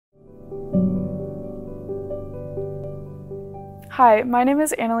Hi, my name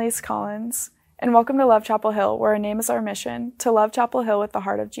is Annalise Collins, and welcome to Love Chapel Hill, where our name is our mission, to love Chapel Hill with the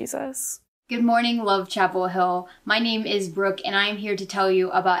heart of Jesus. Good morning, Love Chapel Hill. My name is Brooke, and I am here to tell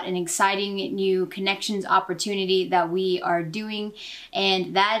you about an exciting new connections opportunity that we are doing,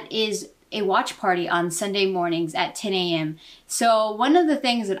 and that is a watch party on Sunday mornings at 10 a.m. So one of the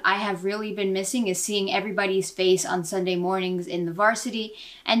things that I have really been missing is seeing everybody's face on Sunday mornings in the varsity.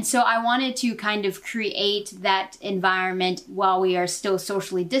 And so I wanted to kind of create that environment while we are still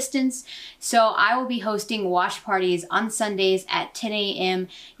socially distanced. So I will be hosting watch parties on Sundays at 10 a.m.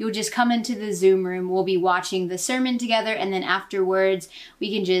 You'll just come into the Zoom room. We'll be watching the sermon together. And then afterwards,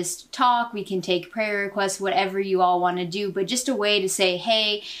 we can just talk. We can take prayer requests, whatever you all want to do. But just a way to say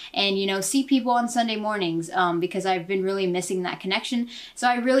hey and, see people on Sunday mornings because I've been really missing that connection. So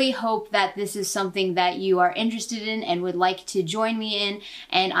I really hope that this is something that you are interested in and would like to join me in.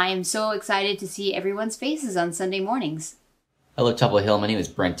 And I am so excited to see everyone's faces on Sunday mornings. Hello, Chapel Hill. My name is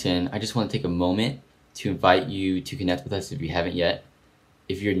Brenton. I just want to take a moment to invite you to connect with us if you haven't yet.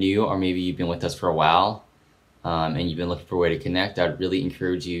 If you're new or maybe you've been with us for a while and you've been looking for a way to connect, I'd really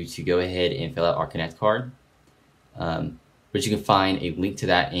encourage you to go ahead and fill out our Connect card. But you can find a link to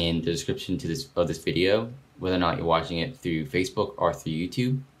that in the description of this video, whether or not you're watching it through Facebook or through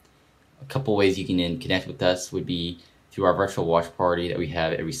YouTube. A couple ways you can connect with us would be through our virtual watch party that we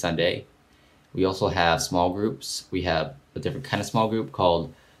have every Sunday. We also have small groups. We have a different kind of small group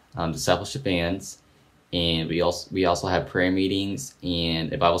called Discipleship Bands, and we also have prayer meetings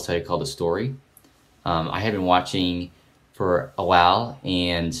and a Bible study called The Story. I have been watching for a while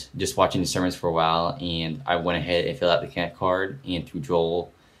and just watching the sermons for a while, and I went ahead and filled out the Connect card, and through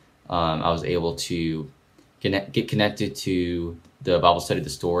Joel I was able to get connected to the Bible study, The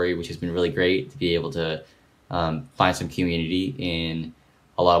Story, which has been really great to be able to find some community in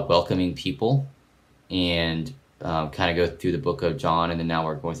a lot of welcoming people and kind of go through the book of John, and then now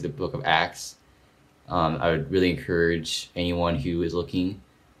we're going through the book of Acts. I would really encourage anyone who is looking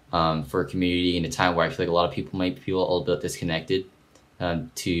for a community in a time where I feel like a lot of people might feel a little bit disconnected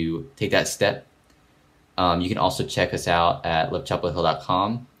to take that step. You can also check us out at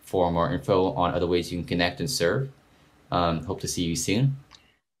lovechapelhill.com for more info on other ways you can connect and serve. Hope to see you soon.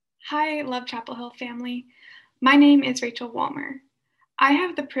 Hi, Love Chapel Hill family. My name is Rachel Walmer. I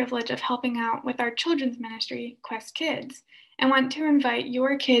have the privilege of helping out with our children's ministry, Quest Kids, and want to invite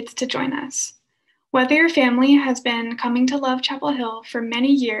your kids to join us. Whether your family has been coming to Love Chapel Hill for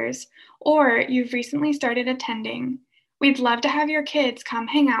many years or you've recently started attending, we'd love to have your kids come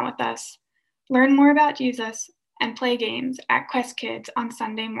hang out with us, learn more about Jesus, and play games at Quest Kids on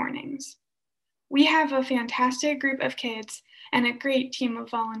Sunday mornings. We have a fantastic group of kids and a great team of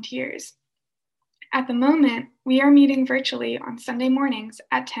volunteers. At the moment, we are meeting virtually on Sunday mornings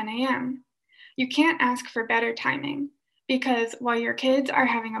at 10 a.m. You can't ask for better timing, because while your kids are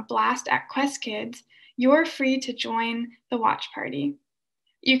having a blast at Quest Kids, you're free to join the watch party.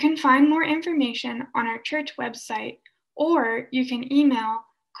 You can find more information on our church website, or you can email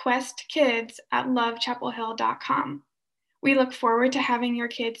questkids@lovechapelhill.com. We look forward to having your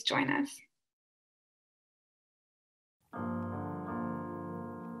kids join us.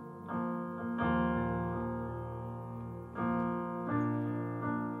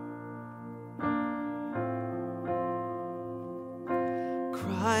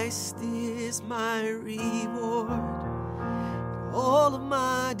 Christ is my reward, all of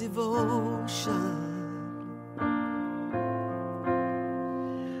my devotion.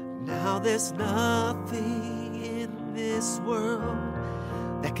 Now there's nothing in this world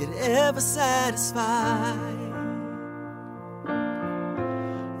that could ever satisfy.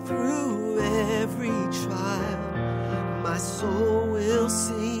 Through every trial, my soul will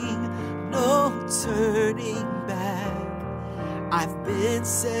sing, no turning back. I've been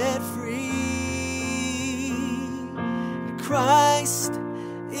set free. Christ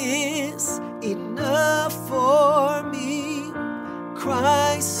is enough for me.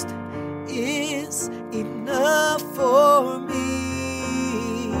 Christ is enough for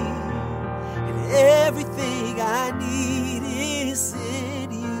me. And everything I need is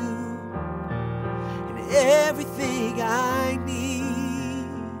in you. And everything I need.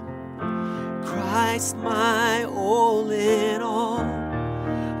 Christ, my all in all,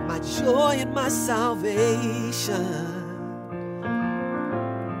 my joy and my salvation.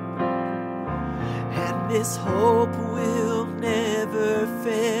 And this hope will never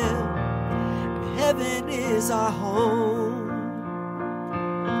fail. Heaven is our home.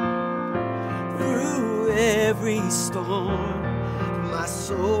 Through every storm, my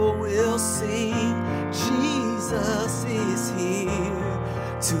soul will sing, Jesus is here.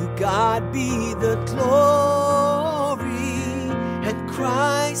 To God be the glory.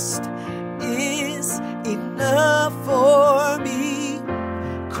 Christ is enough for me.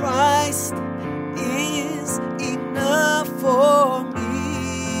 Christ is enough for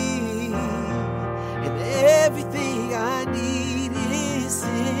me. And everything I need is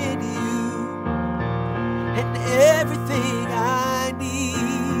in you. And everything I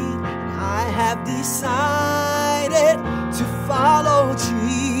need, I have decided to follow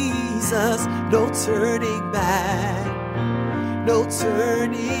Jesus. No turning back, no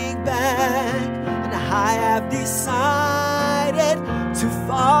turning back. And I have decided to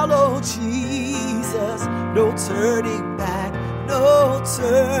follow Jesus. No turning back, no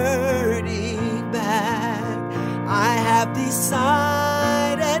turning back. I have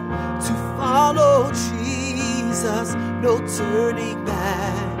decided to follow Jesus. No turning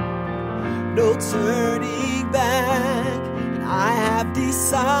back, no turning back. And I have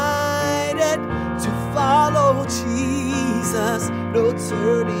decided to follow Jesus. No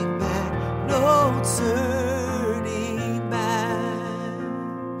turning back, no turning back.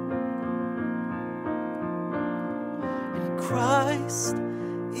 And Christ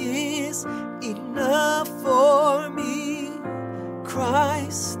is enough for me.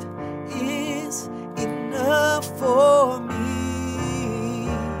 Christ is enough for me.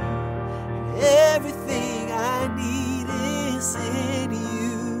 And everything I need is in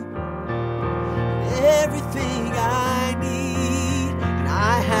you. And everything I need. And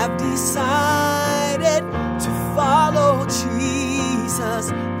I have decided to follow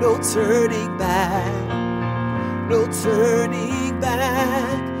Jesus. No turning back, no turning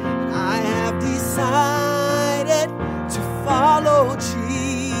back. And I have decided to follow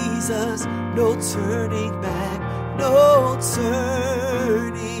Jesus. No turning back, no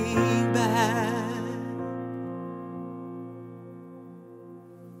turning back.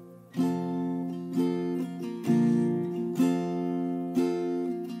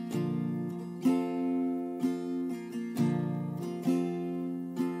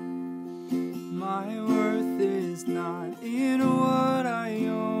 My worth is not in what I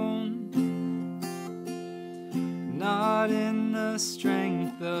own, not in the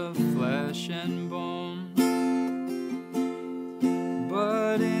strength of flesh and bone,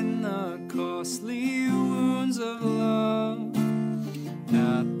 but in the costly wounds of love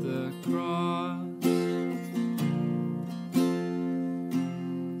at the cross.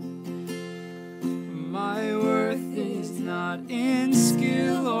 My worth is not in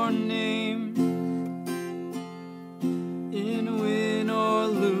skill or name, in win or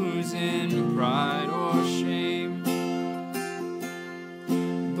lose, in pride or shame,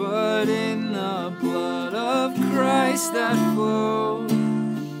 but in the blood of Christ that flowed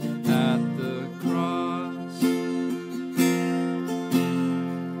at the cross.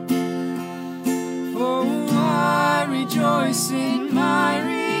 Oh, I rejoice in my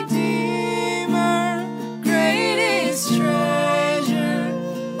Redeemer, greatest treasure,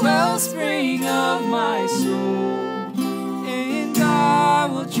 wellspring of my soul. I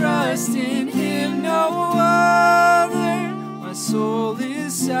will trust in him, no other. My soul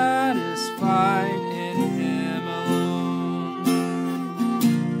is satisfied in him alone.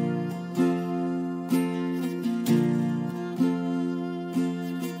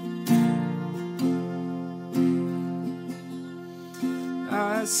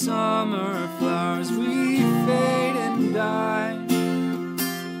 As summer flowers we fade and die,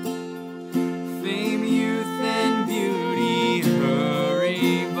 fame, youth, and beauty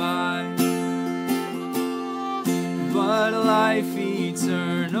hurry by, but life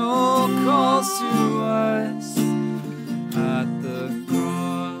eternal calls to us at the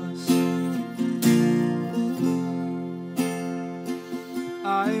cross.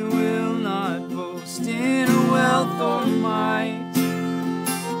 I will not boast in wealth or might,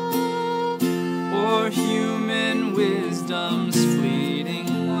 or human wisdom's fleeting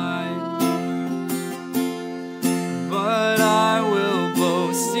light, but I will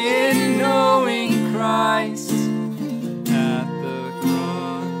boast in knowing Christ at the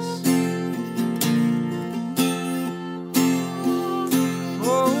cross.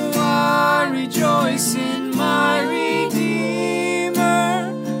 Oh, I rejoice in my Redeemer,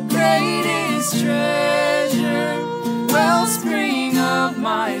 greatest treasure, wellspring of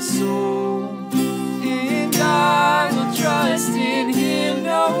my soul. And I will trust in him,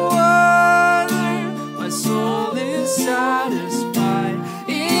 no other. My soul is satisfied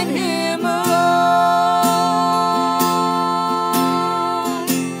in him alone.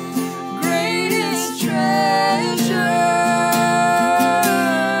 Greatest treasure,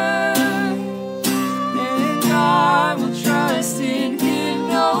 and I will trust in him,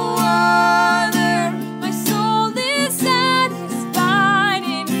 no other. My soul is satisfied.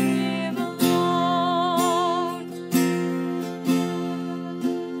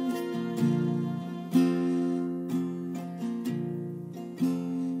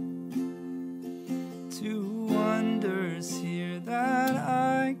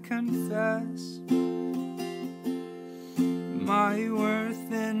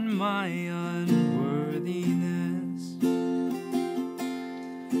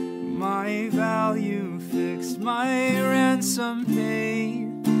 my value fixed, my ransom paid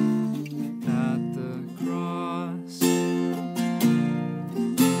at the cross.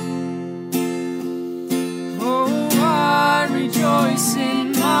 Oh, I rejoice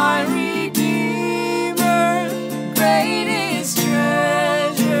in my Redeemer, greatest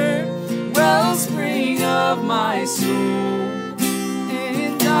treasure, wellspring of my soul,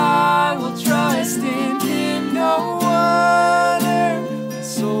 and I will trust in Him no other. My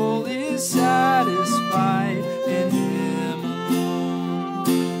soul is satisfied in Him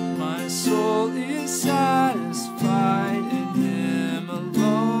alone. My soul is satisfied in Him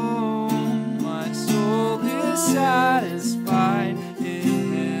alone. My soul is satisfied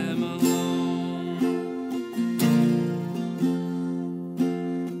in Him alone.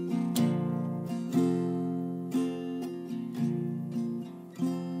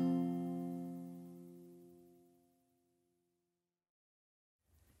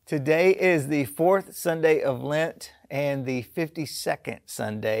 Today is the fourth Sunday of Lent and the 52nd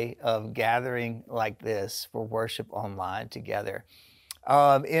Sunday of gathering like this for worship online together.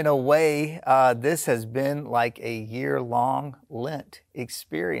 In a way, this has been like a year-long Lent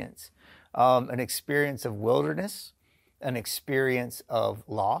experience, an experience of wilderness, an experience of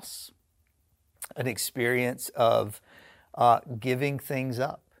loss, an experience of giving things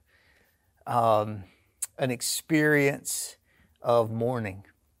up, an experience of mourning.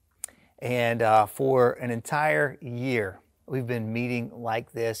 And for an entire year, we've been meeting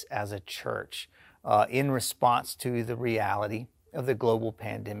like this as a church in response to the reality of the global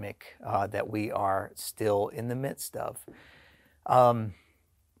pandemic that we are still in the midst of. More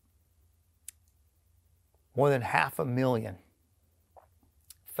than 500,000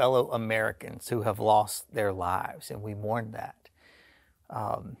 fellow Americans who have lost their lives, and we mourn that.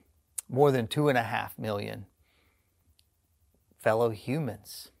 More than 2.5 million fellow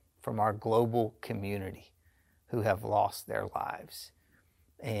humans from our global community who have lost their lives,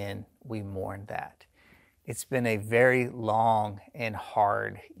 and we mourn that. It's been a very long and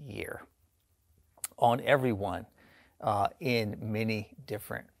hard year on everyone in many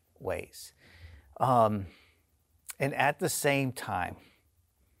different ways. And at the same time,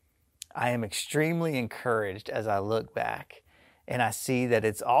 I am extremely encouraged as I look back and I see that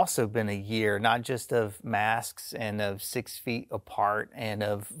it's also been a year, not just of masks and of 6 feet apart and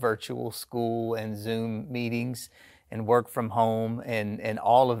of virtual school and Zoom meetings and work from home and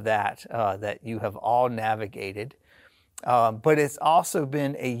all of that that you have all navigated. But it's also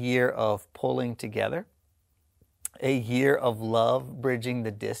been a year of pulling together, a year of love bridging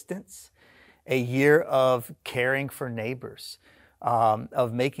the distance, a year of caring for neighbors,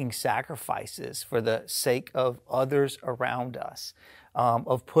 of making sacrifices for the sake of others around us,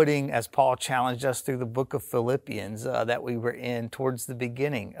 of putting, as Paul challenged us through the book of Philippians that we were in towards the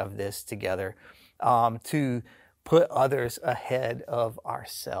beginning of this together, to put others ahead of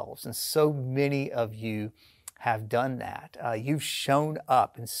ourselves. And so many of you have done that. You've shown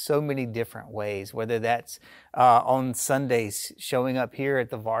up in so many different ways, whether that's on Sundays, showing up here at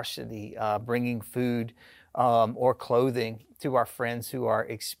the varsity, bringing food or clothing to our friends who are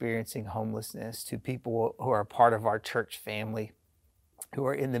experiencing homelessness, to people who are part of our church family who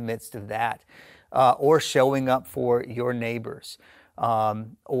are in the midst of that, or showing up for your neighbors,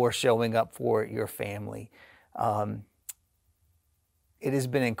 or showing up for your family. It has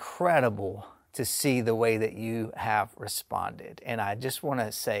been incredible to see the way that you have responded. And I just want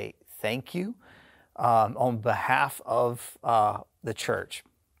to say thank you on behalf of the church.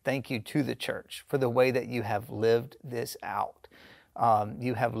 Thank you to the church for the way that you have lived this out.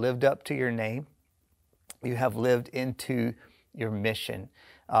 You have lived up to your name. You have lived into your mission.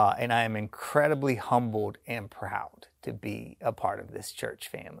 And I am incredibly humbled and proud to be a part of this church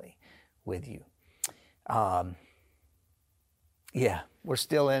family with you. Yeah, we're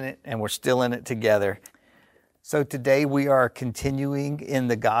still in it, and we're still in it together. So today we are continuing in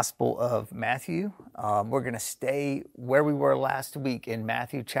the Gospel of Matthew. We're going to stay where we were last week in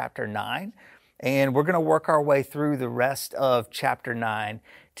Matthew chapter 9, and we're going to work our way through the rest of chapter 9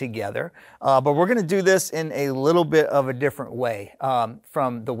 together. But we're going to do this in a little bit of a different way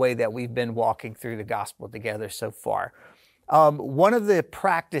from the way that we've been walking through the Gospel together so far. One of the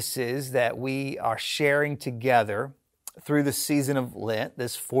practices that we are sharing together through the season of Lent,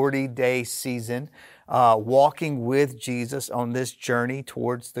 this 40-day season, walking with Jesus on this journey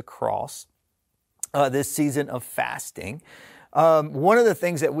towards the cross, this season of fasting. One of the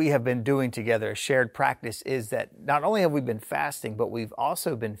things that we have been doing together, a shared practice, is that not only have we been fasting, but we've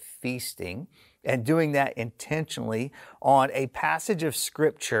also been feasting, and doing that intentionally on a passage of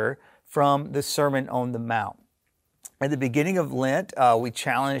Scripture from the Sermon on the Mount. At the beginning of Lent, we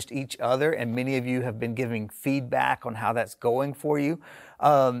challenged each other, and many of you have been giving feedback on how that's going for you.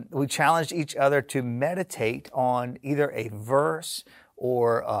 We challenged each other to meditate on either a verse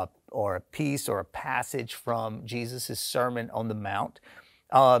or a piece or a passage from Jesus' Sermon on the Mount,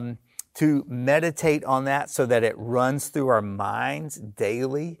 to meditate on that so that it runs through our minds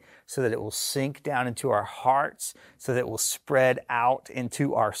daily, so that it will sink down into our hearts, so that it will spread out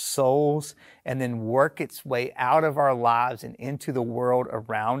into our souls, and then work its way out of our lives and into the world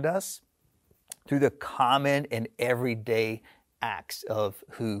around us through the common and everyday acts of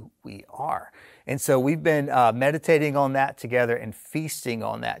who we are. And so we've been meditating on that together and feasting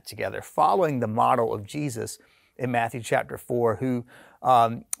on that together, following the model of Jesus in Matthew chapter 4, who,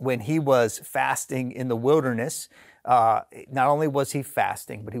 when he was fasting in the wilderness, not only was he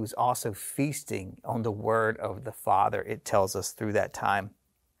fasting, but he was also feasting on the word of the Father, it tells us through that time.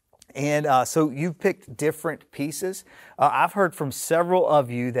 And so you've picked different pieces. I've heard from several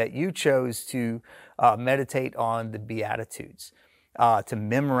of you that you chose to meditate on the Beatitudes, to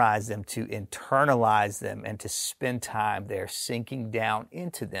memorize them, to internalize them, and to spend time there sinking down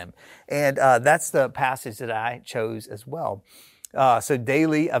into them. And that's the passage that I chose as well. So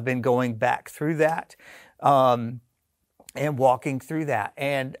daily, I've been going back through that and walking through that.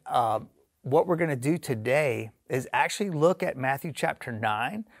 And what we're going to do today is actually look at Matthew chapter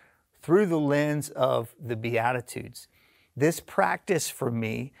 9 through the lens of the Beatitudes. This practice for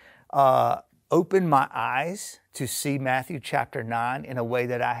me opened my eyes to see Matthew chapter 9 in a way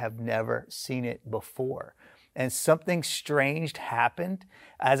that I have never seen it before. And something strange happened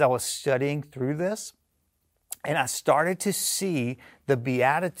as I was studying through this. And I started to see the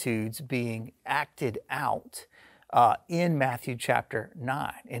Beatitudes being acted out in Matthew chapter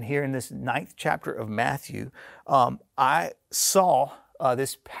 9. And here in this 9th chapter of Matthew, I saw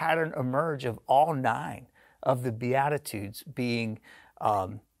this pattern emerge of all 9 of the Beatitudes being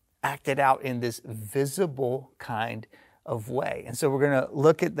acted out in this visible kind of way. And so we're going to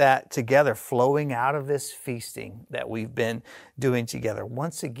look at that together, flowing out of this feasting that we've been doing together.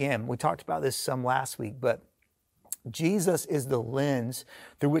 Once again, we talked about this some last week, but Jesus is the lens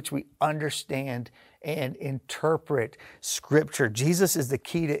through which we understand and interpret Scripture. Jesus is the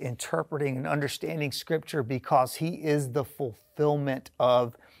key to interpreting and understanding Scripture because he is the fulfillment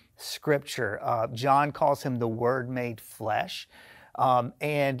of Scripture. John calls him the Word made flesh.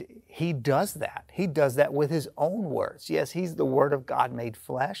 And he does that. He does that with his own words. Yes, he's the Word of God made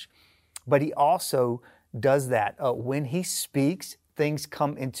flesh, but he also does that. When he speaks, things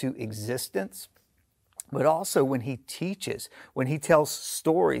come into existence. But also when he teaches, when he tells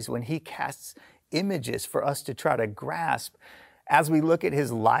stories, when he casts images for us to try to grasp, as we look at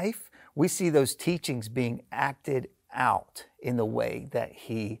his life, we see those teachings being acted out in the way that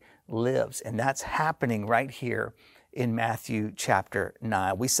he lives. And that's happening right here in Matthew chapter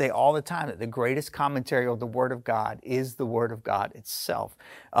 9. We say all the time that the greatest commentary on the Word of God is the Word of God itself,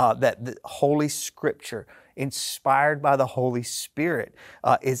 that the Holy Scripture, inspired by the Holy Spirit,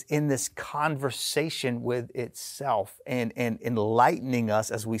 is in this conversation with itself and enlightening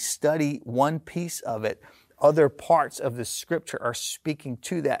us as we study one piece of it. Other parts of the Scripture are speaking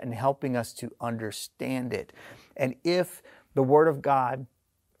to that and helping us to understand it. And if the Word of God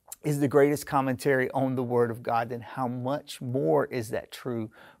is the greatest commentary on the Word of God, then how much more is that true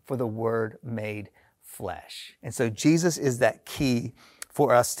for the Word made flesh? And so Jesus is that key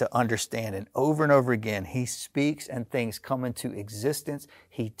for us to understand. And over again, he speaks and things come into existence.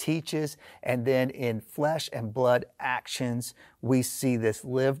 He teaches, and then in flesh and blood actions, we see this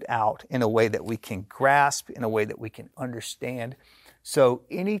lived out in a way that we can grasp, in a way that we can understand. So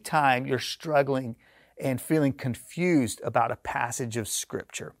anytime you're struggling and feeling confused about a passage of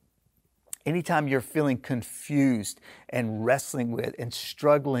Scripture, anytime you're feeling confused and wrestling with and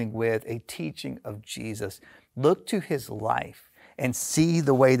struggling with a teaching of Jesus, look to his life and see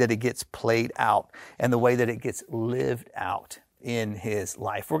the way that it gets played out and the way that it gets lived out in his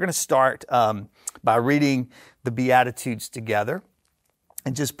life. We're going to start by reading the Beatitudes together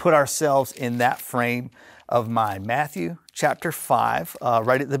and just put ourselves in that frame of mind. Matthew chapter 5,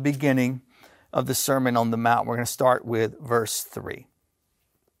 right at the beginning of the Sermon on the Mount. We're going to start with verse 3.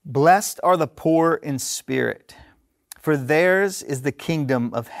 Blessed are the poor in spirit, for theirs is the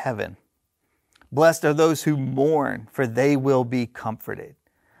kingdom of heaven. Blessed are those who mourn, for they will be comforted.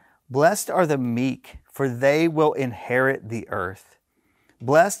 Blessed are the meek, for they will inherit the earth.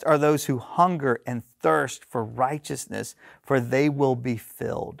 Blessed are those who hunger and thirst for righteousness, for they will be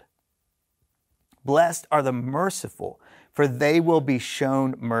filled. Blessed are the merciful, for they will be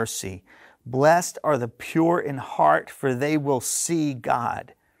shown mercy. Blessed are the pure in heart, for they will see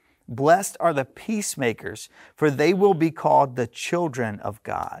God. Blessed are the peacemakers, for they will be called the children of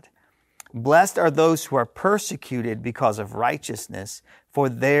God. Blessed are those who are persecuted because of righteousness, for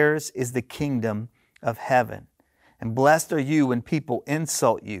theirs is the kingdom of heaven. And blessed are you when people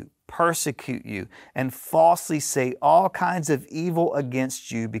insult you, persecute you, and falsely say all kinds of evil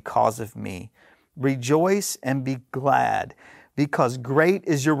against you because of me. Rejoice and be glad, because great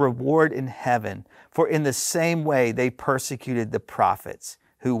is your reward in heaven, for in the same way they persecuted the prophets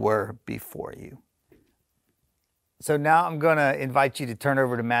who were before you. So now I'm going to invite you to turn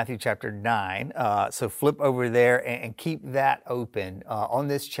over to Matthew chapter 9. So flip over there and keep that open on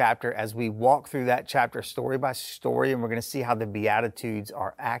this chapter as we walk through that chapter story by story, and we're going to see how the Beatitudes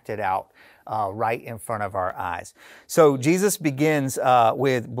are acted out right in front of our eyes. So Jesus begins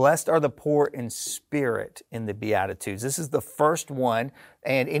with, blessed are the poor in spirit in the Beatitudes. This is the first one.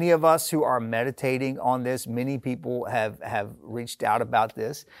 And any of us who are meditating on this, many people have reached out about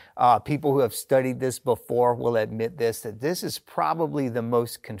this. People who have studied this before will admit that this is probably the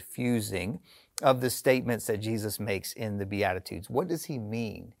most confusing of the statements that Jesus makes in the Beatitudes. What does he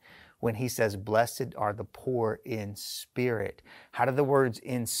mean when he says, blessed are the poor in spirit? How do the words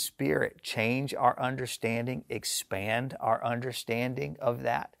in spirit change our understanding, expand our understanding of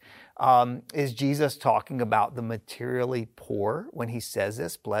that? Is Jesus talking about the materially poor when he says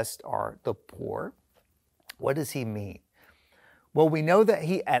this, blessed are the poor? What does he mean? Well, we know that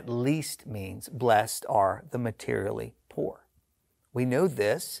he at least means blessed are the materially poor. We know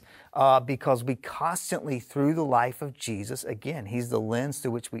this because we constantly, through the life of Jesus, again, he's the lens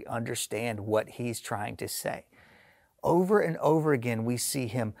through which we understand what he's trying to say. Over and over again, we see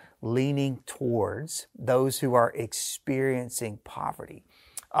him leaning towards those who are experiencing poverty.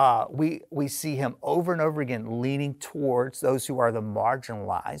 We see him over and over again leaning towards those who are the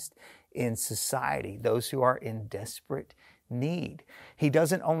marginalized in society, those who are in desperate need. He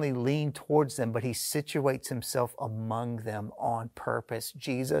doesn't only lean towards them, but he situates himself among them on purpose.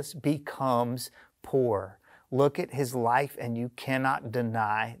 Jesus becomes poor. Look at his life and you cannot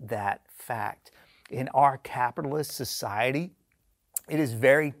deny that fact. In our capitalist society, it is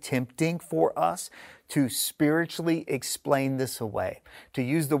very tempting for us to spiritually explain this away, to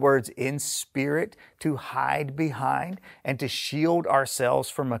use the words in spirit to hide behind and to shield ourselves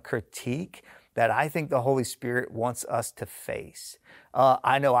from a critique that I think the Holy Spirit wants us to face.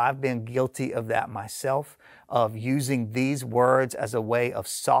 I know I've been guilty of that myself, of using these words as a way of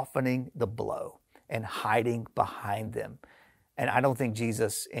softening the blow and hiding behind them. And I don't think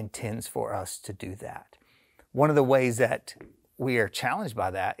Jesus intends for us to do that. One of the ways that we are challenged by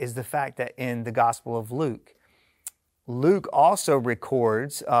that is the fact that in the Gospel of Luke, Luke also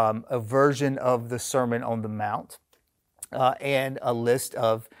records a version of the Sermon on the Mount and a list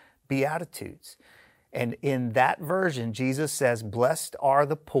of Beatitudes. And in that version, Jesus says, blessed are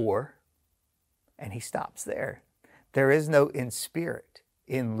the poor, and he stops there. There is no in spirit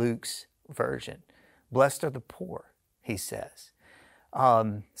in Luke's version. Blessed are the poor, he says.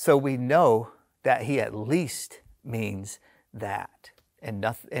 So we know that he at least means that,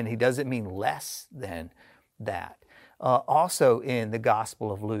 and he doesn't mean less than that. Also in the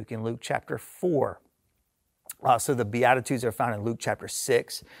Gospel of Luke, in Luke chapter 4, so the Beatitudes are found in Luke chapter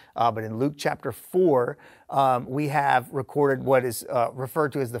 6, but in Luke chapter 4, we have recorded what is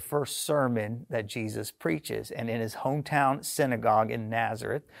referred to as the first sermon that Jesus preaches. And in his hometown synagogue in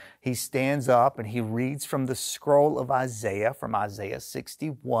Nazareth, he stands up and he reads from the scroll of Isaiah, from Isaiah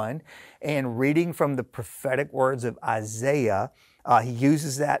 61, and reading from the prophetic words of Isaiah, he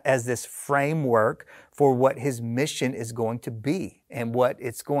uses that as this framework for what his mission is going to be and what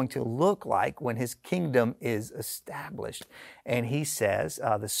it's going to look like when his kingdom is established. And he says,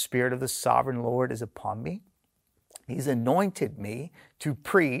 the Spirit of the Sovereign Lord is upon me. He's anointed me to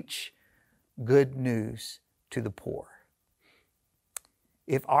preach good news to the poor.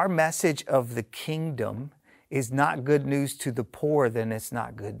 If our message of the kingdom is not good news to the poor, then it's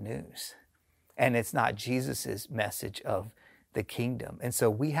not good news. And it's not Jesus's message of the kingdom. And so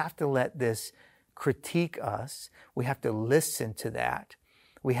we have to let this critique us. We have to listen to that.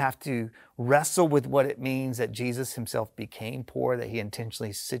 We have to wrestle with what it means that Jesus himself became poor, that he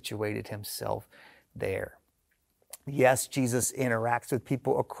intentionally situated himself there. Yes, Jesus interacts with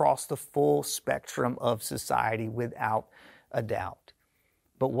people across the full spectrum of society without a doubt.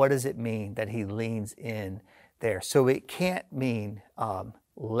 But what does it mean that he leans in there? So it can't mean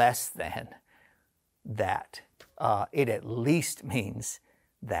less than that. It at least means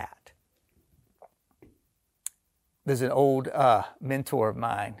that. There's an old mentor of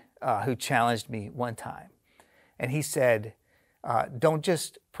mine who challenged me one time. And he said, don't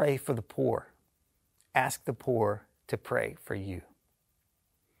just pray for the poor. Ask the poor to pray for you.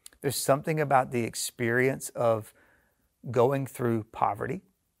 There's something about the experience of going through poverty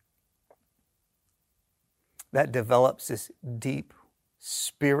that develops this deep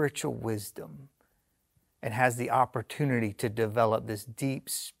spiritual wisdom and has the opportunity to develop this deep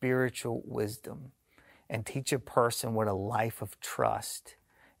spiritual wisdom and teach a person what a life of trust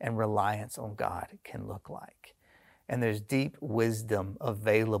and reliance on God can look like. And there's deep wisdom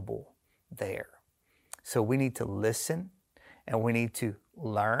available there. So we need to listen, and we need to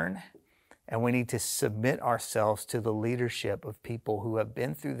learn, and we need to submit ourselves to the leadership of people who have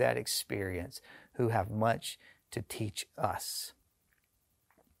been through that experience, who have much to teach us.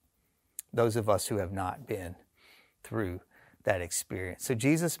 Those of us who have not been through that experience. So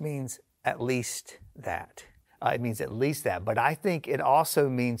Jesus means at least that. It means at least that, but I think it also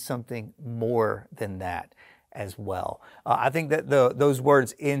means something more than that as well. I think that those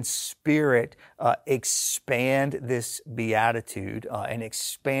words in spirit expand this beatitude and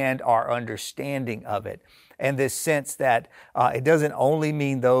expand our understanding of it. And this sense that it doesn't only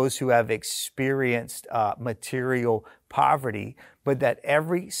mean those who have experienced material poverty, but that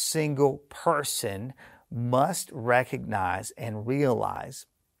every single person must recognize and realize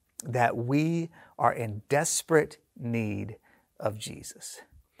that we are in desperate need of Jesus.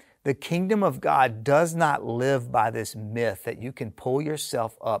 The kingdom of God does not live by this myth that you can pull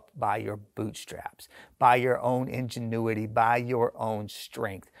yourself up by your bootstraps, by your own ingenuity, by your own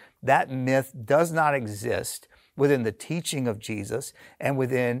strength. That myth does not exist within the teaching of Jesus and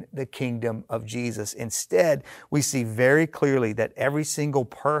within the kingdom of Jesus. Instead, we see very clearly that every single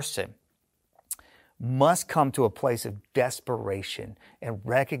person must come to a place of desperation and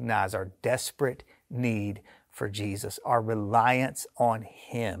recognize our desperate need for Jesus, our reliance on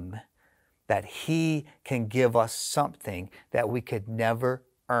Him, that He can give us something that we could never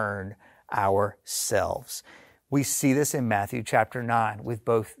earn ourselves. We see this in Matthew chapter 9 with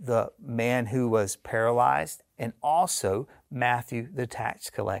both the man who was paralyzed and also Matthew the tax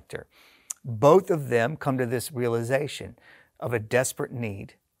collector. Both of them come to this realization of a desperate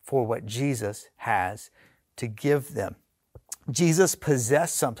need for what Jesus has to give them. Jesus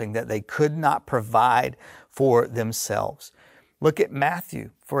possessed something that they could not provide for themselves. Look at Matthew,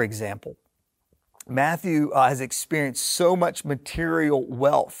 for example. Matthew has experienced so much material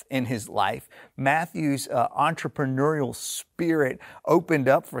wealth in his life. Matthew's entrepreneurial spirit opened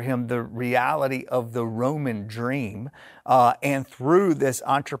up for him the reality of the Roman dream. And through this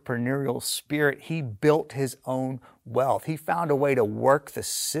entrepreneurial spirit, he built his own wealth. He found a way to work the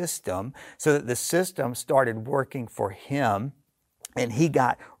system so that the system started working for him. And he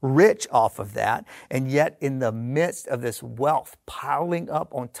got rich off of that. And yet in the midst of this wealth piling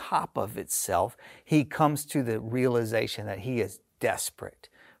up on top of itself, he comes to the realization that he is desperate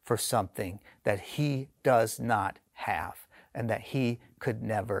for something that he does not have and that he could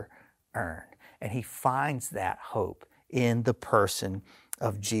never earn. And he finds that hope in the person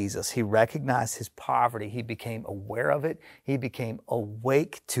of Jesus. He recognized his poverty. He became aware of it. He became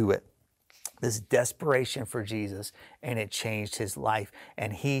awake to it. This desperation for Jesus, and it changed his life.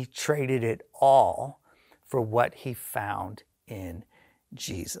 And he traded it all for what he found in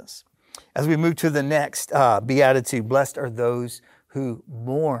Jesus. As we move to the next beatitude, blessed are those who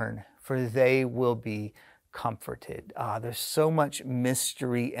mourn, for they will be comforted. There's so much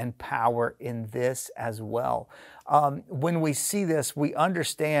mystery and power in this as well. When we see this, we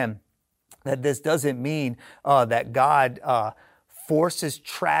understand that this doesn't mean that God forces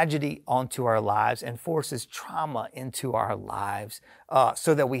tragedy onto our lives and forces trauma into our lives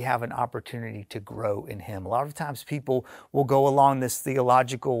so that we have an opportunity to grow in Him. A lot of times people will go along this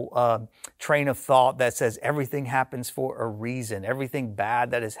theological train of thought that says everything happens for a reason. Everything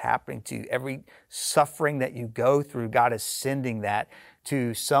bad that is happening to you, every suffering that you go through, God is sending that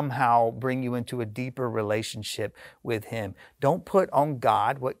to somehow bring you into a deeper relationship with Him. Don't put on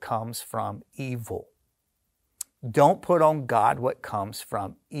God what comes from evil. Don't put on God what comes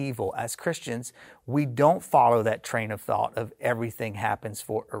from evil. As Christians, we don't follow that train of thought of everything happens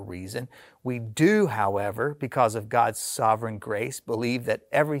for a reason. We do, however, because of God's sovereign grace, believe that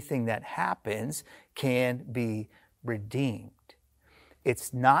everything that happens can be redeemed.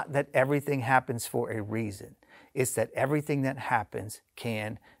 It's not that everything happens for a reason. It's that everything that happens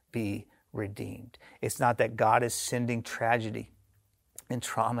can be redeemed. It's not that God is sending tragedy and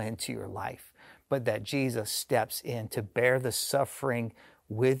trauma into your life, but that Jesus steps in to bear the suffering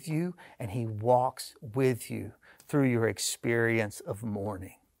with you, and He walks with you through your experience of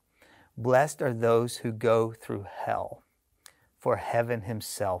mourning. Blessed are those who go through hell, for heaven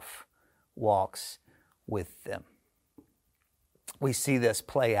Himself walks with them. we see this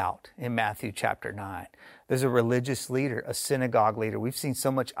play out in Matthew chapter 9. There's a religious leader, a synagogue leader. We've seen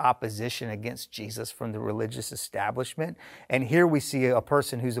so much opposition against Jesus from the religious establishment. And here we see a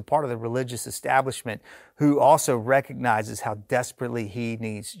person who's a part of the religious establishment who also recognizes how desperately he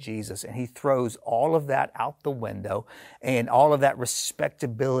needs Jesus. And he throws all of that out the window and all of that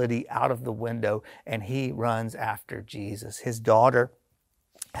respectability out of the window, and he runs after Jesus. His daughter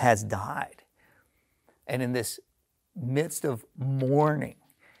has died. And in this midst of mourning,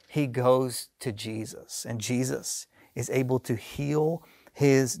 he goes to Jesus, and Jesus is able to heal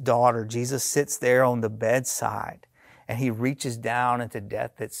his daughter. Jesus sits there on the bedside, and he reaches down into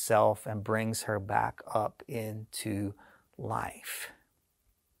death itself and brings her back up into life.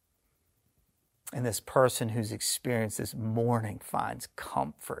 And this person who's experienced this mourning finds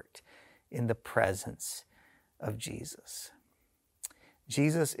comfort in the presence of Jesus.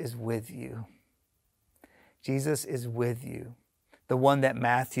 Jesus is with you. Jesus is with you. The one that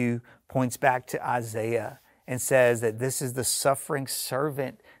Matthew points back to Isaiah and says that this is the suffering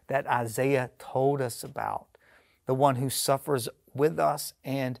servant that Isaiah told us about. The one who suffers with us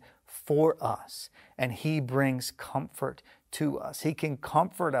and for us. And he brings comfort to us. He can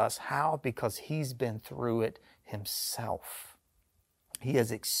comfort us. How? Because he's been through it himself. He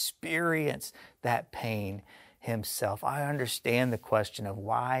has experienced that pain himself. I understand the question of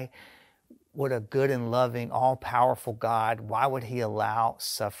why would a good and loving, all-powerful God, why would he allow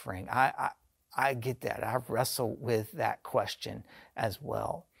suffering? I get that. I wrestle with that question as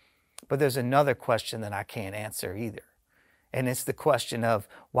well. But there's another question that I can't answer either. And it's the question of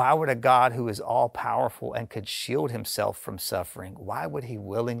why would a God who is all-powerful and could shield himself from suffering, why would he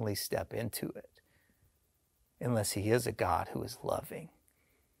willingly step into it? Unless he is a God who is loving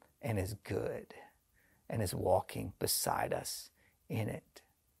and is good and is walking beside us in it.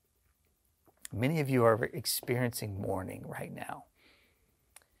 Many of you are experiencing mourning right now.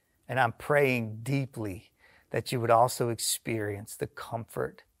 And I'm praying deeply that you would also experience the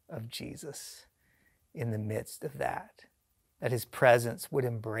comfort of Jesus in the midst of that. That his presence would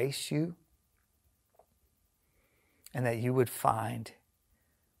embrace you and that you would find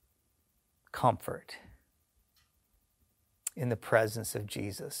comfort in the presence of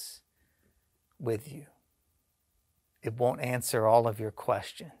Jesus with you. It won't answer all of your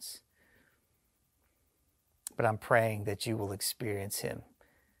questions. But I'm praying that you will experience him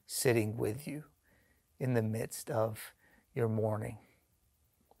sitting with you in the midst of your mourning,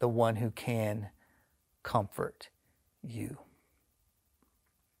 the one who can comfort you.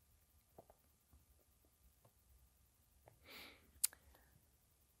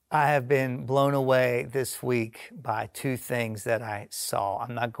 I have been blown away this week by two things that I saw.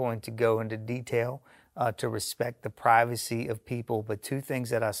 I'm not going to go into detail to respect the privacy of people, but two things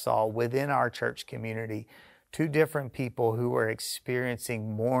that I saw within our church community. Two different people who were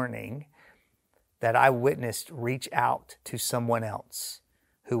experiencing mourning that I witnessed reach out to someone else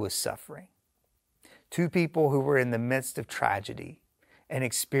who was suffering. Two people who were in the midst of tragedy and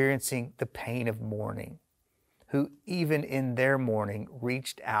experiencing the pain of mourning, who even in their mourning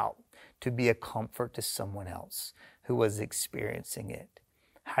reached out to be a comfort to someone else who was experiencing it.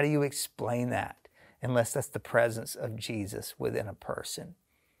 How do you explain that unless that's the presence of Jesus within a person,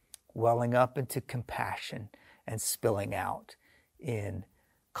 welling up into compassion and spilling out in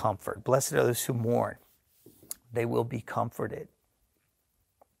comfort? Blessed are those who mourn. They will be comforted.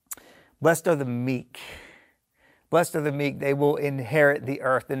 Blessed are the meek. Blessed are the meek. They will inherit the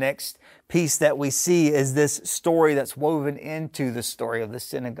earth. The next piece that we see is this story that's woven into the story of the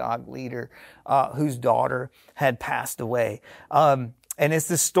synagogue leader whose daughter had passed away. And it's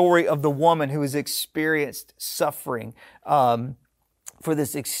the story of the woman who has experienced suffering for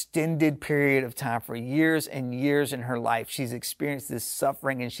this extended period of time, for years and years in her life. She's experienced this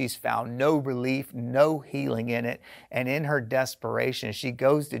suffering and she's found no relief, no healing in it. And in her desperation, she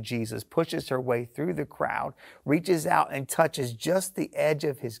goes to Jesus, pushes her way through the crowd, reaches out and touches just the edge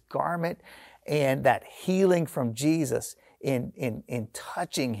of his garment. And that healing from Jesus in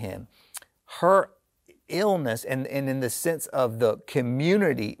touching him, her illness and in the sense of the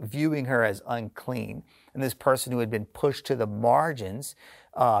community viewing her as unclean, and this person who had been pushed to the margins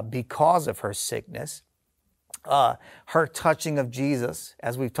because of her sickness, her touching of Jesus,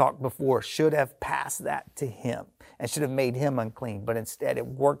 as we've talked before, should have passed that to him and should have made him unclean. But instead it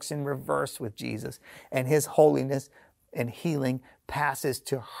works in reverse with Jesus, and his holiness and healing passes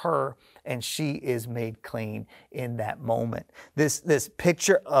to her, and she is made clean in that moment. This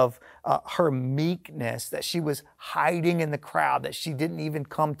picture of her meekness, that she was hiding in the crowd, that she didn't even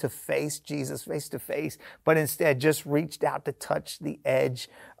come to face Jesus face to face, but instead just reached out to touch the edge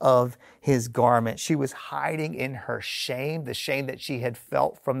of his garment. She was hiding in her shame, the shame that she had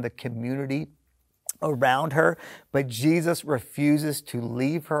felt from the community around her, but Jesus refuses to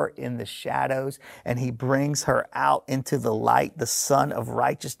leave her in the shadows, and he brings her out into the light, the Son of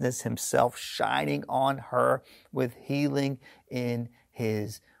Righteousness himself shining on her with healing in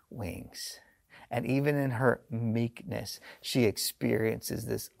his wings. And even in her meekness, she experiences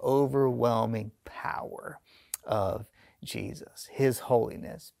this overwhelming power of Jesus, his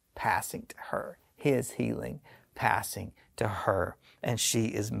holiness passing to her, his healing passing to her, and she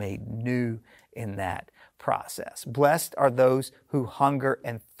is made new in that process. Blessed are those who hunger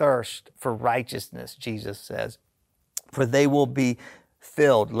and thirst for righteousness, Jesus says, for they will be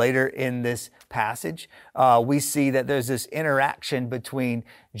filled. Later in this passage, we see that there's this interaction between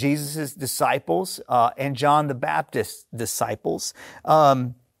Jesus' disciples and John the Baptist's disciples,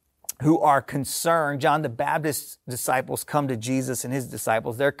 who are concerned. John the Baptist's disciples come to Jesus and his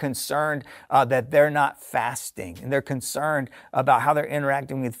disciples. They're concerned that they're not fasting, and they're concerned about how they're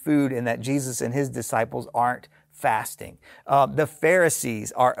interacting with food, and that Jesus and his disciples aren't fasting. The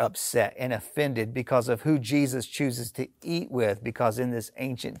Pharisees are upset and offended because of who Jesus chooses to eat with, because in this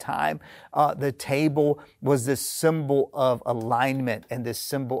ancient time, the table was this symbol of alignment and this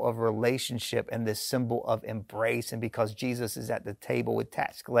symbol of relationship and this symbol of embrace. And because Jesus is at the table with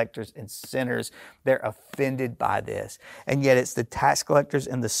tax collectors and sinners, they're offended by this. And yet it's the tax collectors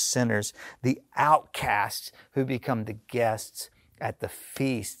and the sinners, the outcasts, who become the guests at the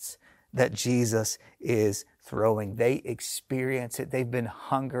feasts that Jesus is throwing. They experience it. They've been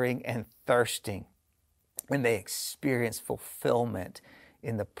hungering and thirsting, and they experience fulfillment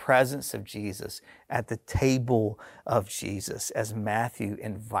in the presence of Jesus, at the table of Jesus, as Matthew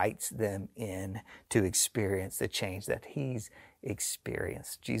invites them in to experience the change that he's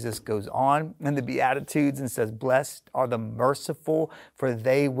experienced. Jesus goes on in the Beatitudes and says, "Blessed are the merciful, for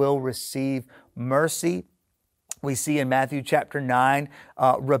they will receive mercy." We see in Matthew chapter 9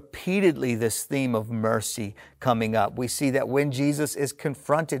 repeatedly this theme of mercy coming up. We see that when Jesus is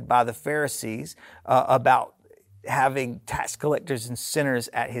confronted by the Pharisees about having tax collectors and sinners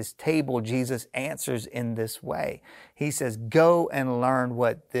at his table, Jesus answers in this way. He says, "Go and learn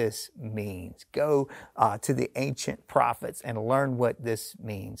what this means. Go to the ancient prophets and learn what this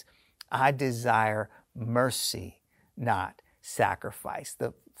means. I desire mercy, not sacrifice."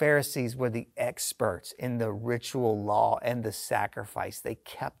 The Pharisees were the experts in the ritual law and the sacrifice. They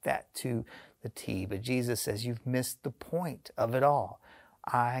kept that to the T. But Jesus says, you've missed the point of it all.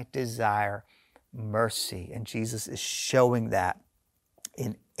 I desire mercy. And Jesus is showing that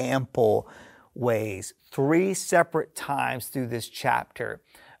in ample ways. 3 separate times through this chapter,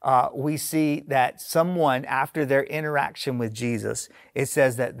 we see that someone, after their interaction with Jesus, it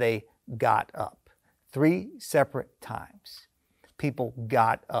says that they got up. 3 separate times. People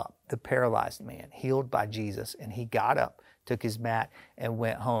got up. The paralyzed man, healed by Jesus, and he got up, took his mat, and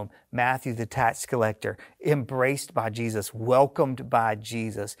went home. Matthew, the tax collector, embraced by Jesus, welcomed by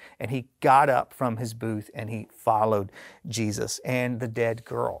Jesus, and he got up from his booth and he followed Jesus. And the dead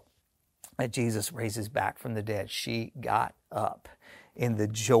girl that Jesus raises back from the dead, she got up in the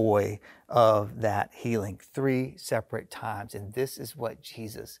joy of that healing. 3 separate times. And this is what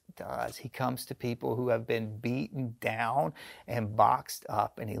Jesus does. He comes to people who have been beaten down and boxed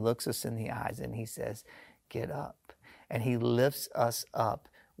up, and he looks us in the eyes and he says, get up. And he lifts us up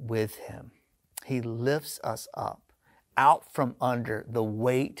with him. He lifts us up out from under the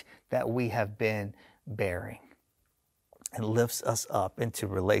weight that we have been bearing, and lifts us up into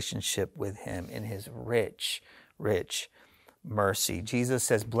relationship with him in his rich, rich mercy. Jesus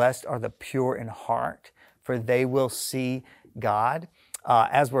says, blessed are the pure in heart, for they will see God.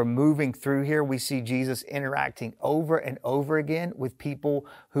 As we're moving through here, we see Jesus interacting over and over again with people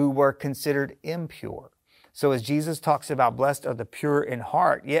who were considered impure. So as Jesus talks about blessed are the pure in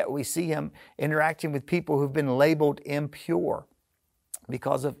heart, yet we see him interacting with people who've been labeled impure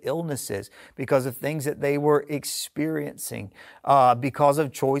because of illnesses, because of things that they were experiencing, because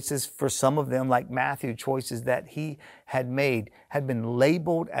of choices for some of them, like Matthew, choices that he had made, had been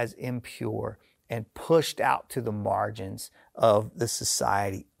labeled as impure and pushed out to the margins of the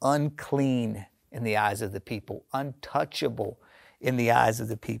society, unclean in the eyes of the people, untouchable in the eyes of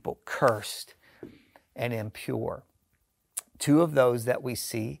the people, cursed and impure. 2 of those that we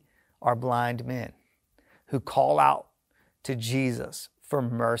see are blind men who call out to Jesus for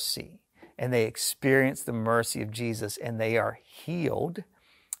mercy. and they experience the mercy of Jesus, and they are healed,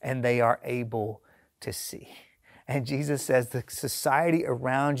 and they are able to see. And Jesus says the society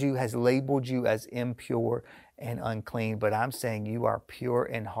around you has labeled you as impure and unclean, but I'm saying you are pure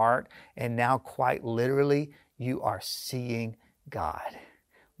in heart, and now quite literally, you are seeing God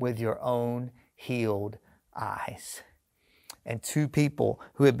with your own healed eyes. And two people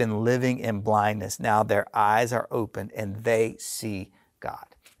who have been living in blindness, now their eyes are open and they see God.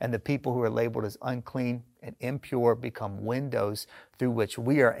 And the people who are labeled as unclean and impure become windows through which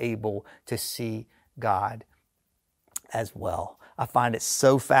we are able to see God as well. I find it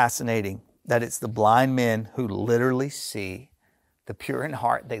so fascinating that it's the blind men who literally see, the pure in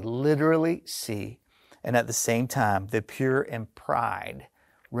heart, they literally see, and at the same time, the pure in pride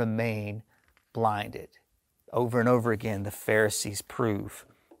remain blinded. Over and over again, the Pharisees prove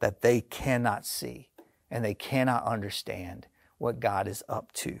that they cannot see and they cannot understand what God is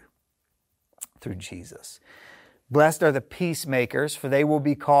up to through Jesus. Blessed are the peacemakers, for they will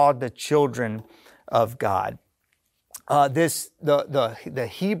be called the children of God. The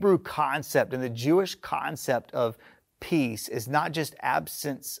Hebrew concept and the Jewish concept of peace is not just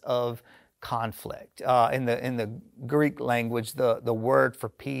absence of conflict. In the Greek language, the word for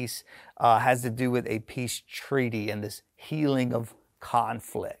peace has to do with a peace treaty and this healing of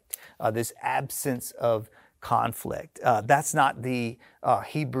conflict, this absence of conflict. That's not the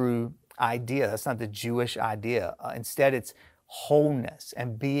Hebrew idea. That's not the Jewish idea. Instead, it's wholeness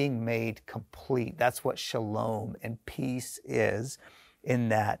and being made complete. That's what shalom and peace is in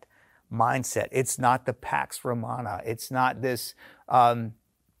that mindset. It's not the Pax Romana. It's not this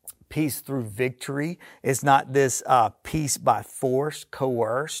peace through victory. It's not this peace by force,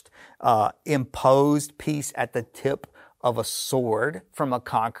 coerced, imposed peace at the tip of a sword from a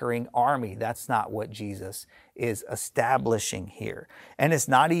conquering army. That's not what Jesus is establishing here. And it's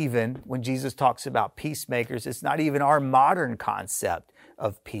not even, when Jesus talks about peacemakers, it's not even our modern concept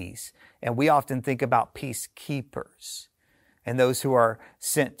of peace. And we often think about peacekeepers and those who are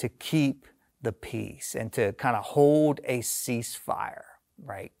sent to keep the peace and to kind of hold a ceasefire,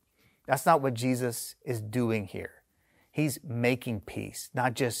 right? That's not what Jesus is doing here. He's making peace,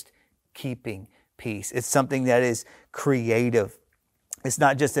 not just keeping peace. It's something that is creative. It's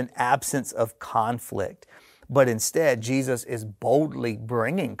not just an absence of conflict, but instead Jesus is boldly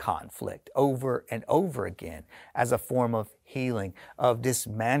bringing conflict over and over again as a form of healing, of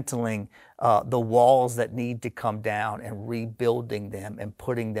dismantling the walls that need to come down and rebuilding them and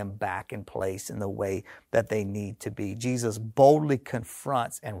putting them back in place in the way that they need to be. Jesus boldly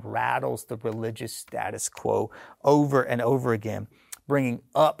confronts and rattles the religious status quo over and over again, bringing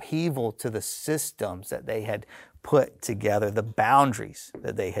upheaval to the systems that they had put together, the boundaries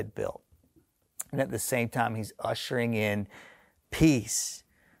that they had built. And at the same time, he's ushering in peace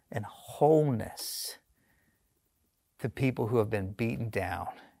and wholeness to people who have been beaten down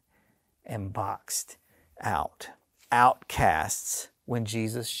and boxed out. Outcasts, when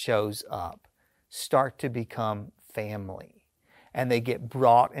Jesus shows up, start to become family. And they get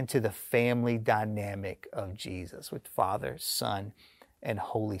brought into the family dynamic of Jesus with Father, Son, and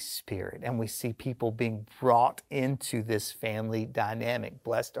Holy Spirit. And we see people being brought into this family dynamic.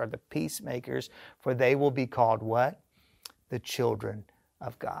 Blessed are the peacemakers, for they will be called what? The children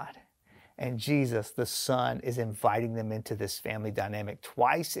of God. And Jesus, the Son, is inviting them into this family dynamic.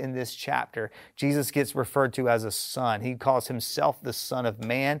 Twice in this chapter, Jesus gets referred to as a son. He calls himself the Son of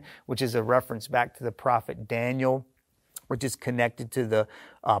Man, which is a reference back to the prophet Daniel, which is connected to the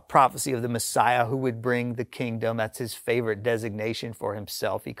prophecy of the Messiah who would bring the kingdom. That's his favorite designation for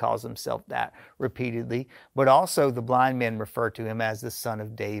himself. He calls himself that repeatedly. But also the blind men refer to him as the Son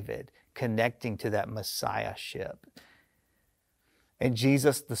of David, connecting to that Messiahship. And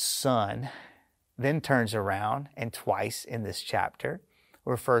Jesus, the Son, then turns around and twice in this chapter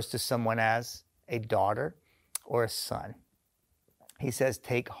refers to someone as a daughter or a son. He says,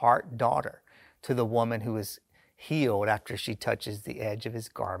 "Take heart, daughter," to the woman who is healed after she touches the edge of his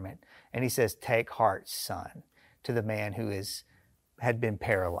garment. And he says, "Take heart, son," to the man who had been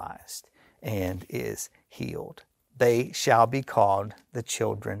paralyzed and is healed. They shall be called the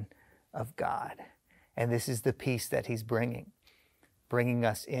children of God. And this is the peace that he's bringing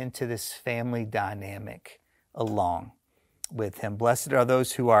us into this family dynamic along with him. Blessed are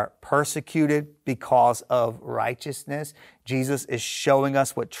those who are persecuted because of righteousness. Jesus is showing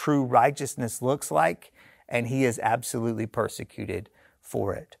us what true righteousness looks like, and he is absolutely persecuted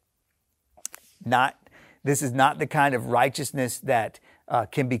for it. This is not the kind of righteousness that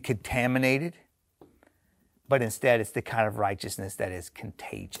can be contaminated, but instead it's the kind of righteousness that is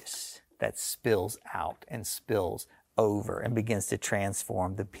contagious, that spills out and spills over and begins to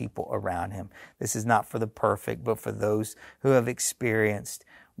transform the people around him. This is not for the perfect, but for those who have experienced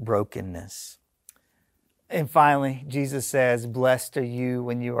brokenness. And finally, Jesus says, blessed are you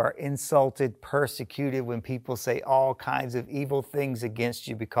when you are insulted, persecuted, when people say all kinds of evil things against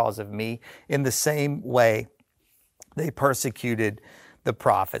you because of me. In the same way, they persecuted the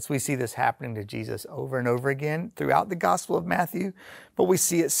prophets. We see this happening to Jesus over and over again throughout the Gospel of Matthew, but we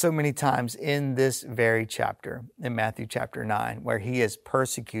see it so many times in this very chapter, in Matthew chapter 9, where he is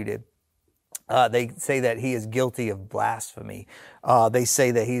persecuted. They say that he is guilty of blasphemy. They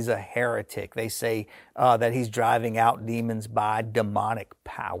say that he's a heretic. They say that he's driving out demons by demonic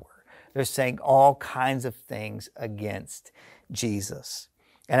power. They're saying all kinds of things against Jesus.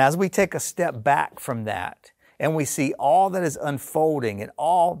 And as we take a step back from that, and we see all that is unfolding and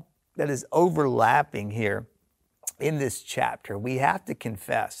all that is overlapping here in this chapter, we have to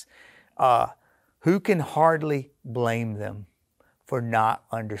confess, who can hardly blame them for not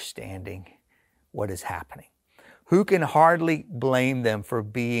understanding what is happening? Who can hardly blame them for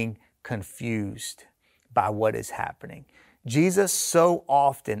being confused by what is happening? Jesus so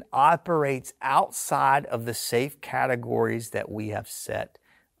often operates outside of the safe categories that we have set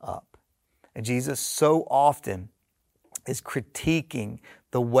up. And Jesus so often is critiquing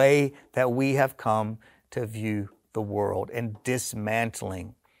the way that we have come to view the world and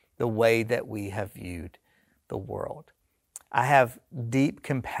dismantling the way that we have viewed the world. I have deep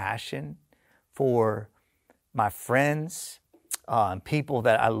compassion for my friends, people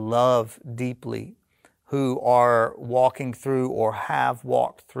that I love deeply who are walking through or have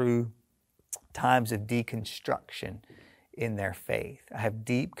walked through times of deconstruction in their faith. I have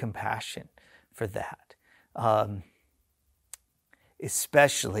deep compassion for that,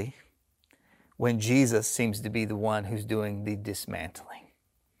 especially when Jesus seems to be the one who's doing the dismantling,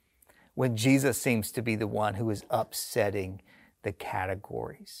 when Jesus seems to be the one who is upsetting the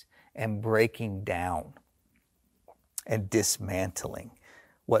categories and breaking down and dismantling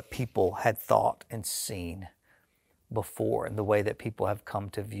what people had thought and seen before and the way that people have come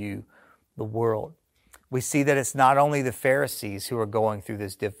to view the world. We see that it's not only the Pharisees who are going through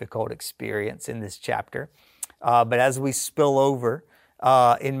this difficult experience in this chapter, but as we spill over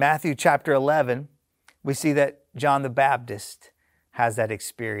in Matthew chapter 11, we see that John the Baptist has that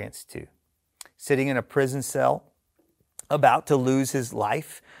experience too. Sitting in a prison cell, about to lose his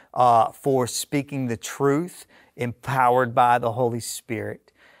life for speaking the truth, empowered by the Holy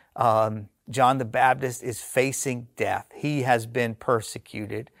Spirit. John the Baptist is facing death. He has been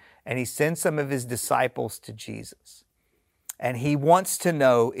persecuted. And he sends some of his disciples to Jesus. And he wants to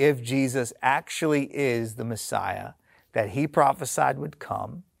know if Jesus actually is the Messiah that he prophesied would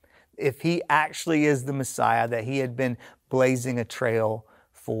come, if he actually is the Messiah that he had been blazing a trail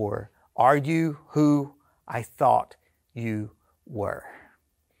for. Are you who I thought you were?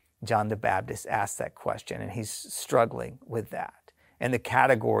 John the Baptist asked that question, and he's struggling with that. And the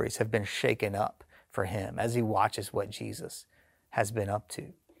categories have been shaken up for him as he watches what Jesus has been up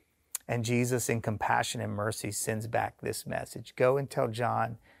to. And Jesus, in compassion and mercy, sends back this message. Go and tell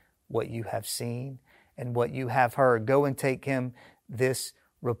John what you have seen and what you have heard. Go and take him this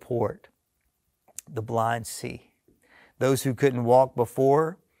report. The blind see. Those who couldn't walk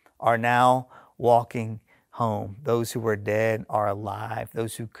before are now walking home. Those who were dead are alive.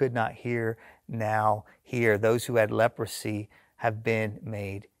 Those who could not hear now hear. Those who had leprosy have been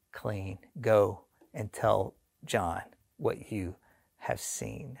made clean. Go and tell John what you have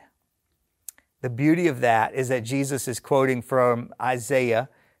seen. The beauty of that is that Jesus is quoting from Isaiah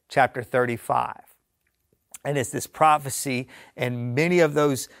chapter 35. And it's this prophecy, and many of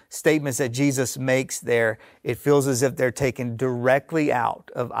those statements that Jesus makes there, it feels as if they're taken directly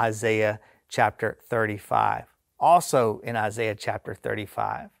out of Isaiah chapter 35. Also in Isaiah chapter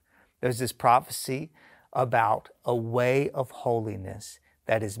 35, there's this prophecy about a way of holiness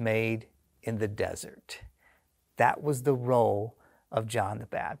that is made in the desert. That was the role of John the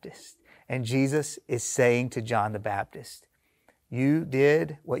Baptist. And Jesus is saying to John the Baptist, you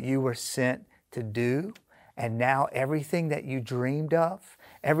did what you were sent to do, and now everything that you dreamed of,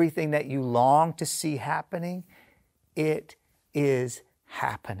 everything that you longed to see happening, it is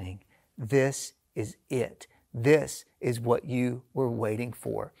happening. This is it. This is what you were waiting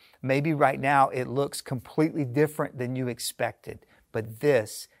for. Maybe right now it looks completely different than you expected, but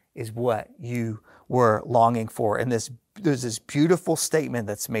this is what you were longing for. And there's this beautiful statement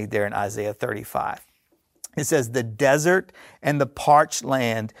that's made there in Isaiah 35. It says, the desert and the parched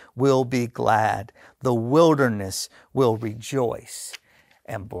land will be glad. The wilderness will rejoice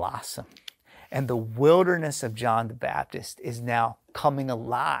and blossom. And the wilderness of John the Baptist is now coming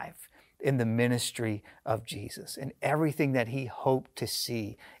alive in the ministry of Jesus. And everything that he hoped to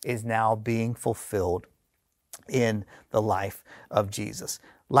see is now being fulfilled in the life of Jesus.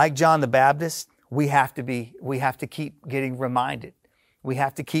 Like John the Baptist, we have to keep getting reminded. We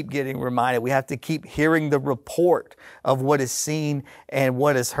have to keep getting reminded. We have to keep hearing the report of what is seen and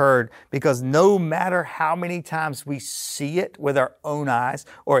what is heard, because no matter how many times we see it with our own eyes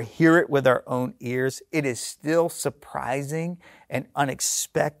or hear it with our own ears, it is still surprising and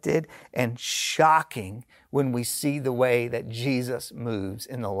unexpected and shocking when we see the way that Jesus moves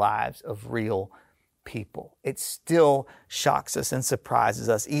in the lives of real people. It still shocks us and surprises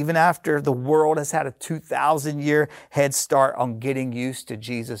us. Even after the world has had a 2,000-year head start on getting used to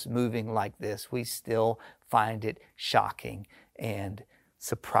Jesus moving like this, we still find it shocking and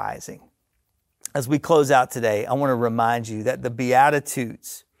surprising. As we close out today, I want to remind you that the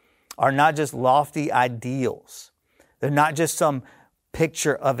Beatitudes are not just lofty ideals. They're not just some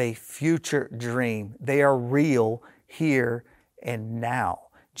picture of a future dream. They are real here and now.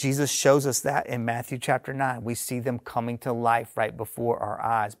 Jesus shows us that in Matthew chapter 9. We see them coming to life right before our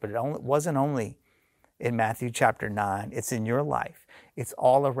eyes. But it wasn't only in Matthew chapter 9. It's in your life. It's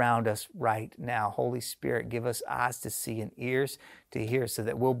all around us right now. Holy Spirit, give us eyes to see and ears to hear so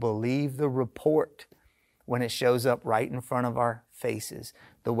that we'll believe the report when it shows up right in front of our faces.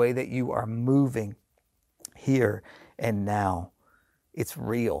 The way that you are moving here and now. It's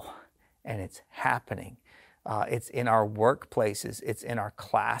real and it's happening. It's in our workplaces, it's in our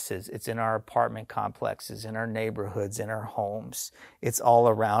classes, it's in our apartment complexes, in our neighborhoods, in our homes. It's all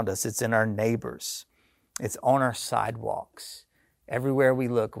around us. It's in our neighbors. It's on our sidewalks. Everywhere we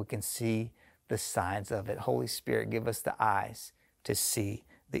look, we can see the signs of it. Holy Spirit, give us the eyes to see,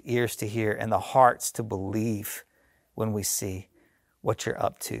 the ears to hear, and the hearts to believe when we see what you're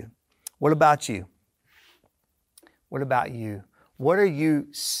up to. What about you? What about you? What are you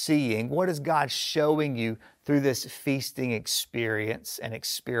seeing? What is God showing you through this feasting experience and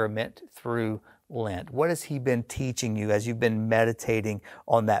experiment through Lent? What has he been teaching you as you've been meditating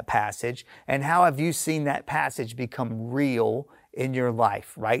on that passage? And how have you seen that passage become real in your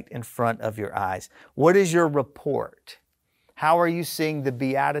life, right in front of your eyes? What is your report? How are you seeing the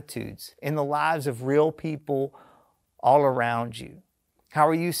Beatitudes in the lives of real people all around you? How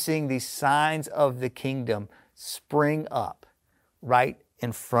are you seeing these signs of the kingdom spring up right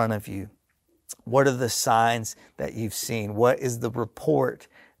in front of you? What are the signs that you've seen? What is the report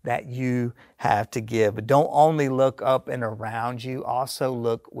that you have to give? But don't only look up and around you, also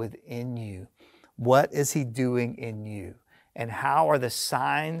look within you. What is he doing in you? And how are the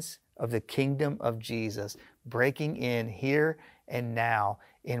signs of the kingdom of Jesus breaking in here and now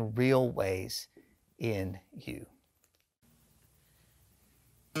in real ways in you?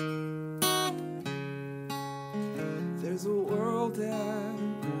 There's a world at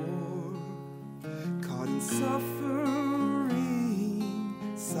war, caught in suffering,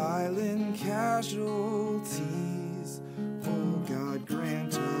 silent casualties. Oh God,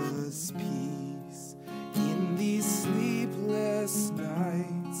 grant us peace in these sleepless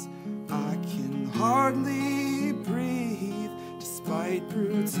nights. I can hardly breathe despite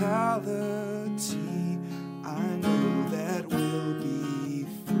brutality. I know that we'll be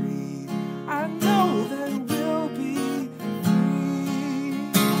free. I know that we'll be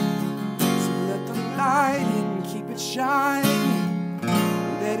free. So let the light in, keep it shining.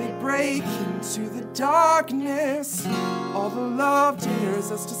 Let it break into the darkness. All the love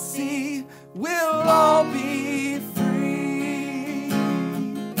dares us to see. We'll all be free.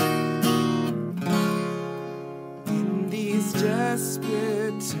 In these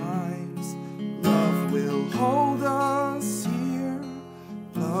desperate times, love will hold us here.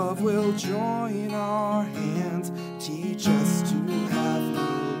 Love will join our hands, teach us to have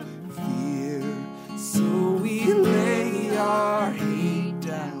no fear. So we lay our hate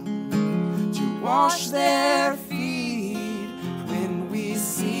down to wash their feet. When we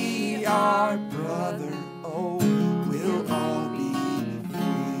see our brother, oh, we'll all be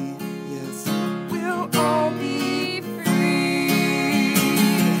free. Yes, we'll all be free.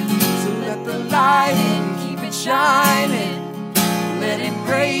 So let the light in, keep it shining. Let it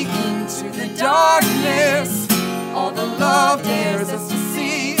break into the darkness. All the love dares us to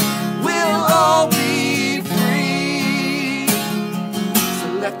see. We'll all be free. So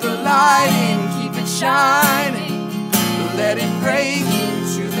let the light in, keep it shining. Let it break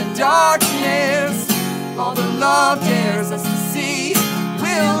into the darkness. All the love dares us to see.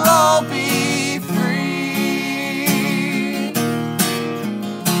 We'll all be free.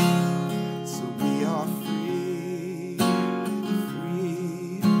 So we are free.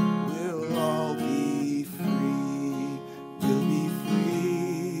 We'll all be free. We'll be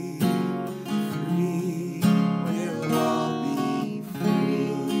free.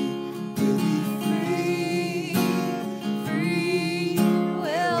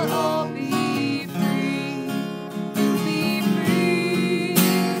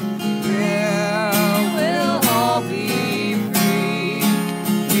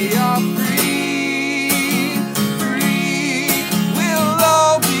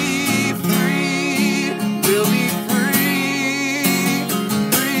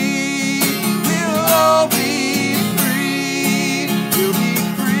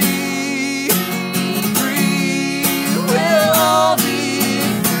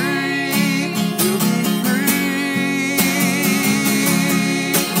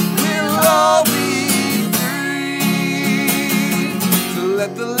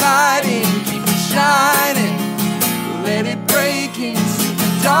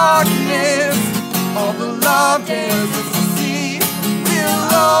 darkness. All the love dares us to see,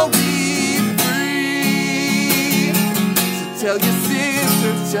 we'll all be free. So tell your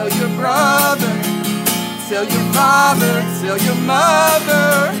sister, tell your brother, tell your father, tell your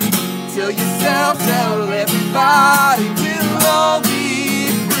mother, tell yourself, tell everybody, we'll all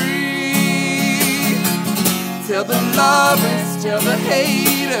be free. Tell the lovers, tell the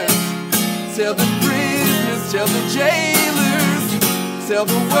haters, tell the prisoners, tell the jailers, tell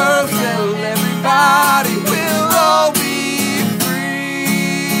the world, tell everybody, we'll all be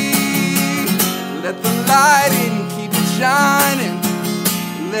free. Let the light in, keep it shining,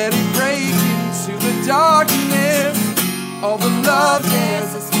 let it break into the darkness. All the love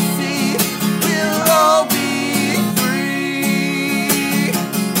dares us to see, we'll all be free.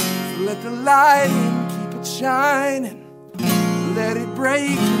 So let the light in, keep it shining, let it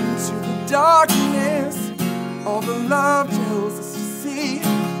break into the darkness. All the love tells us to see,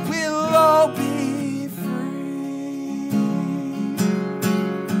 we'll all be free.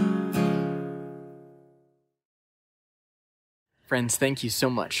 Friends, thank you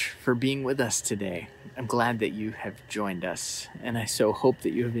so much for being with us today. I'm glad that you have joined us, and I so hope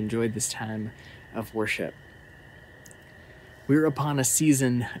that you have enjoyed this time of worship. We're upon a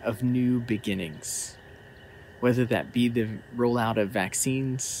season of new beginnings, whether that be the rollout of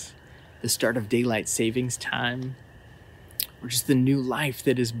vaccines, the start of daylight savings time, or just the new life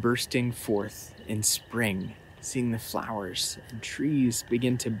that is bursting forth in spring, seeing the flowers and trees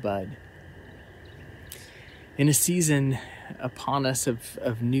begin to bud. In a season upon us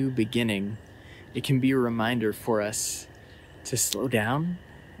of new beginning, it can be a reminder for us to slow down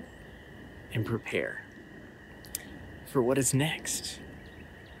and prepare for what is next.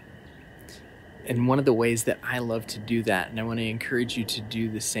 And one of the ways that I love to do that, and I want to encourage you to do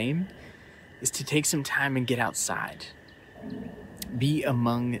the same, is to take some time and get outside. Be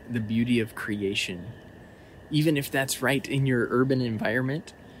among the beauty of creation. Even if that's right in your urban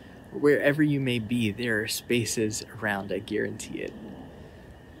environment, wherever you may be, there are spaces around, I guarantee it.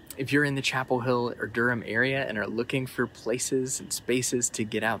 If you're in the Chapel Hill or Durham area and are looking for places and spaces to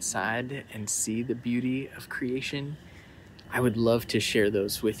get outside and see the beauty of creation, I would love to share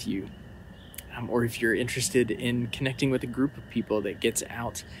those with you. Or if you're interested in connecting with a group of people that gets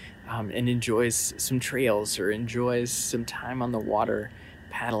out and enjoys some trails or enjoys some time on the water,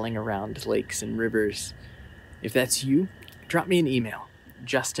 paddling around lakes and rivers, if that's you, drop me an email,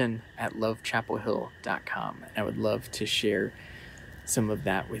 justin@lovechapelhill.com. I would love to share some of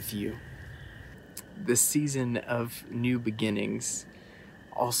that with you. The season of new beginnings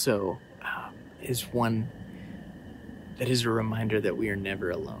also is one that is a reminder that we are never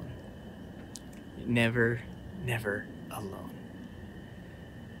alone. Never, never alone.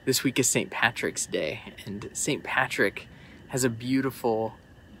 This week is St. Patrick's Day, and St. Patrick has a beautiful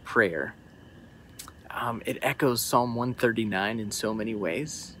prayer. It echoes Psalm 139 in so many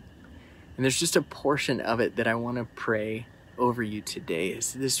ways. And there's just a portion of it that I want to pray over you today,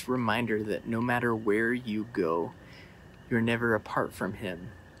 is this reminder that no matter where you go, you're never apart from him.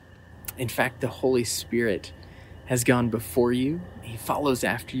 In fact, the Holy Spirit has gone before you, he follows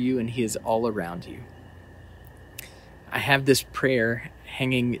after you, and he is all around you. I have this prayer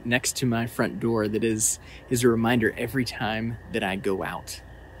hanging next to my front door that is a reminder every time that I go out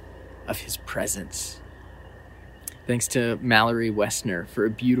of his presence. Thanks to Mallory Westner for a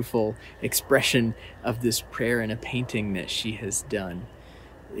beautiful expression of this prayer in a painting that she has done.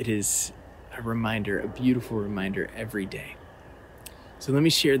 It is a reminder, a beautiful reminder every day. So let me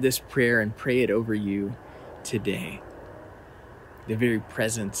share this prayer and pray it over you today. The very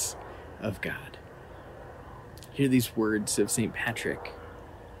presence of God. Hear these words of St. Patrick,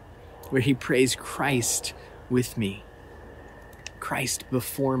 where he prays, Christ with me, Christ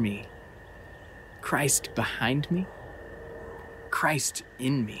before me, Christ behind me, Christ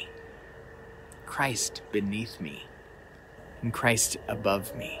in me, Christ beneath me, and Christ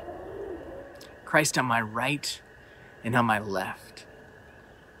above me, Christ on my right and on my left,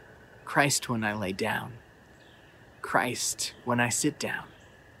 Christ when I lay down, Christ when I sit down,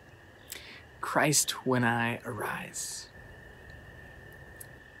 Christ when I arise,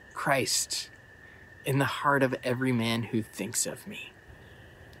 Christ in the heart of every man who thinks of me,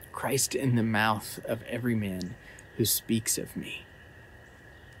 Christ in the mouth of every man who speaks of me,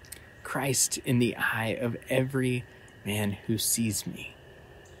 Christ in the eye of every man who sees me,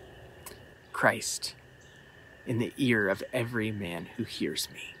 Christ in the ear of every man who hears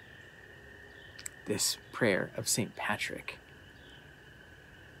me. This prayer of St. Patrick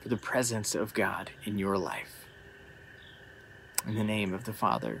for the presence of God in your life. In the name of the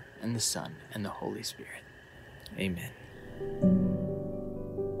Father, and the Son, and the Holy Spirit. Amen.